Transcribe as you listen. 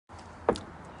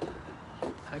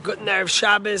Good Erev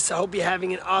Shabbos. I hope you're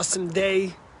having an awesome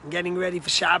day and getting ready for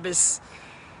Shabbos.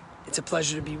 It's a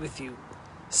pleasure to be with you.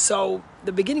 So,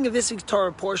 the beginning of this week's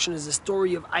Torah portion is the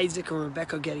story of Isaac and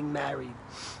Rebekah getting married.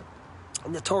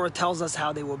 And the Torah tells us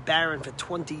how they were barren for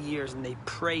 20 years and they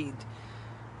prayed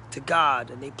to God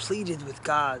and they pleaded with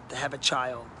God to have a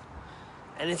child.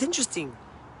 And it's interesting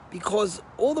because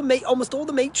almost all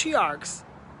the matriarchs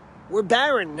were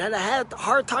barren and had a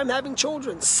hard time having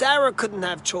children. Sarah couldn't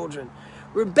have children.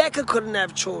 Rebecca couldn't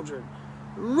have children.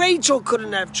 Rachel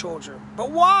couldn't have children.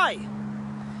 But why?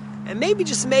 And maybe,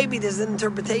 just maybe, there's an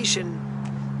interpretation.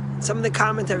 Some of the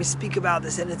commentaries speak about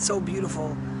this, and it's so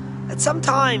beautiful, that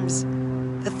sometimes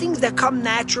the things that come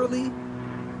naturally,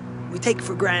 we take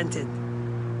for granted.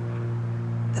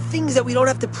 The things that we don't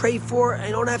have to pray for,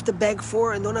 and don't have to beg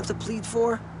for, and don't have to plead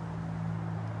for,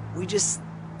 we just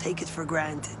take it for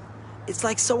granted. It's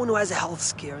like someone who has a health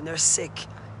scare, and they're sick,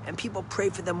 and people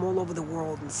pray for them all over the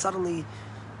world, and suddenly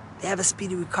they have a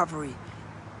speedy recovery.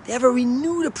 They have a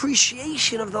renewed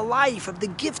appreciation of the life, of the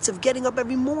gifts of getting up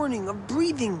every morning, of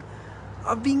breathing,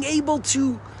 of being able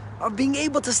to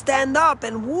stand up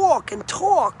and walk and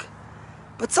talk.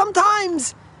 But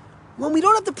sometimes, when we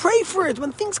don't have to pray for it,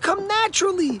 when things come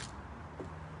naturally,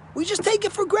 we just take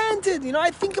it for granted. You know,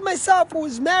 I think of myself, I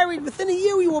was married, within a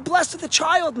year we were blessed with a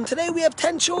child, and today we have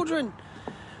 10 children.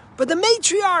 But the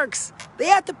matriarchs, they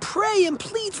had to pray and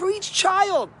plead for each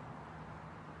child.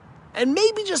 And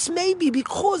maybe, just maybe,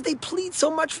 because they plead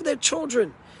so much for their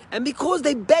children, and because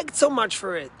they begged so much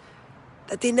for it,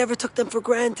 that they never took them for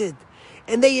granted.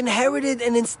 And they inherited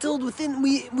and instilled within,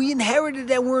 we inherited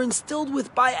and were instilled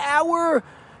with by our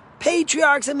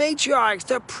patriarchs and matriarchs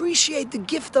to appreciate the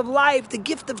gift of life, the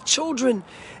gift of children,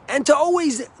 and to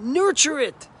always nurture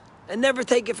it and never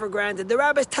take it for granted. The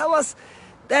rabbis tell us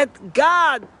that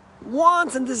God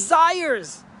wants and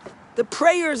desires the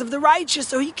prayers of the righteous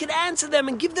so he can answer them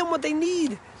and give them what they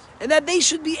need, and that they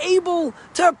should be able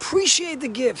to appreciate the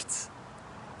gifts.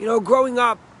 You know, growing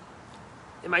up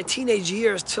in my teenage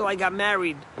years till I got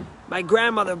married, my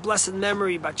grandmother, blessed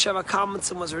memory, Batsheva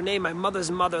Kalmanson was her name, my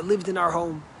mother's mother, lived in our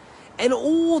home. And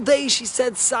all day she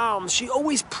said psalms. She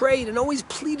always prayed and always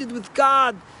pleaded with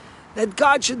God that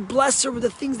God should bless her with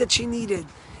the things that she needed.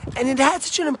 And it had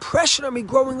such an impression on me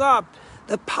growing up,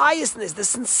 the piousness, the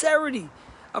sincerity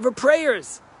of her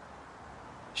prayers.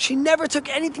 She never took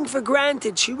anything for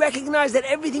granted. She recognized that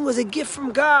everything was a gift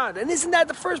from God. And isn't that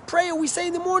the first prayer we say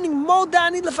in the morning?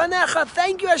 Modani lefanecha,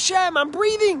 thank you Hashem, I'm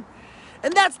breathing.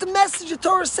 And that's the message the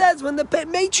Torah says when the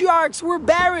matriarchs were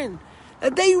barren,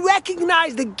 that they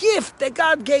recognized the gift that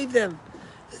God gave them.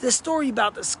 There's a story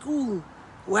about the school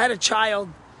who had a child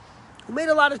who made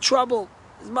a lot of trouble.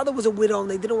 His mother was a widow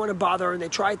and they didn't want to bother her, and they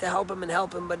tried to help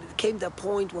him, but it came to a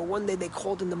point where one day they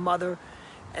called in the mother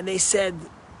and they said,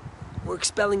 we're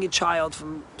expelling your child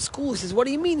from school. He says, what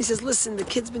do you mean? He says, listen, the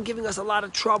kid's been giving us a lot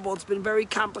of trouble. It's been very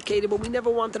complicated, but we never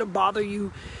wanted to bother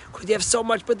you because you have so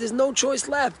much, but there's no choice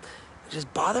left. He says,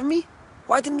 bother me?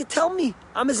 Why didn't you tell me?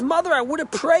 I'm his mother. I would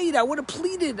have prayed. I would have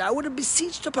pleaded. I would have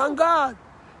beseeched upon God.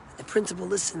 And the principal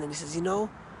listened and he says, you know,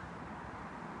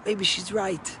 maybe she's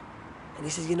right. And he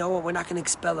says, you know what? We're not going to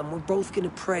expel him. We're both going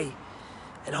to pray.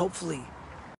 And hopefully,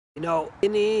 you know,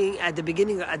 at the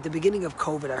beginning of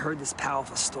COVID, I heard this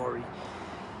powerful story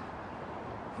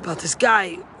about this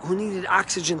guy who needed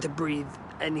oxygen to breathe.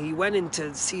 And he went in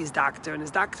to see his doctor, and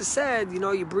his doctor said, you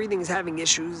know, your breathing is having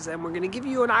issues, and we're going to give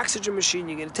you an oxygen machine.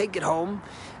 You're going to take it home,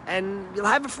 and you'll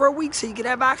have it for a week so you can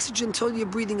have oxygen until your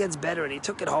breathing gets better. And he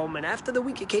took it home, and after the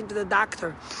week, he came to the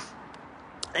doctor,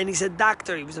 and he said,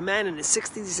 doctor, he was a man in his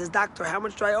 60s, he says, doctor, how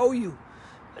much do I owe you?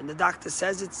 And the doctor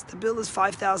says, the bill is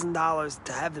 $5,000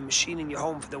 to have the machine in your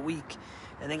home for the week.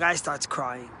 And the guy starts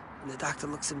crying, and the doctor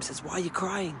looks at him and says, why are you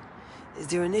crying? Is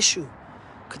there an issue?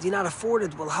 Could you not afford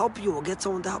it? We'll help you. We'll get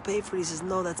someone to help pay for it. He says,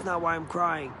 no, that's not why I'm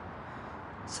crying.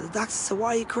 So the doctor said,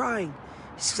 why are you crying?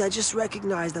 He says, I just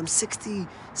recognized I'm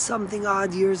 60-something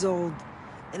odd years old.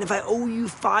 And if I owe you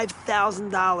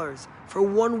 $5,000 for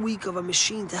 1 week of a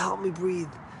machine to help me breathe,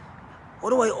 what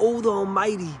do I owe the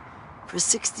Almighty for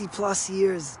 60-plus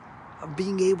years of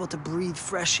being able to breathe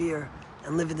fresh air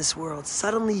and live in this world?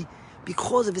 Suddenly,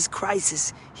 because of his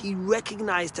crisis, he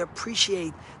recognized to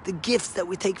appreciate the gifts that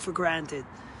we take for granted.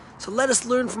 So let us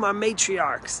learn from our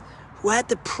matriarchs who had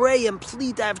to pray and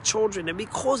plead to have children. And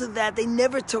because of that, they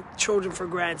never took children for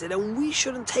granted. And we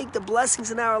shouldn't take the blessings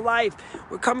in our life.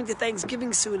 We're coming to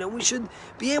Thanksgiving soon, and we should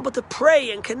be able to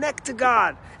pray and connect to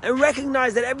God and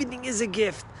recognize that everything is a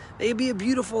gift. May it be a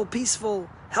beautiful, peaceful,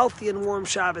 healthy, and warm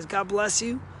Shabbos. God bless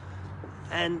you,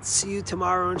 and see you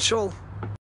tomorrow in Shul.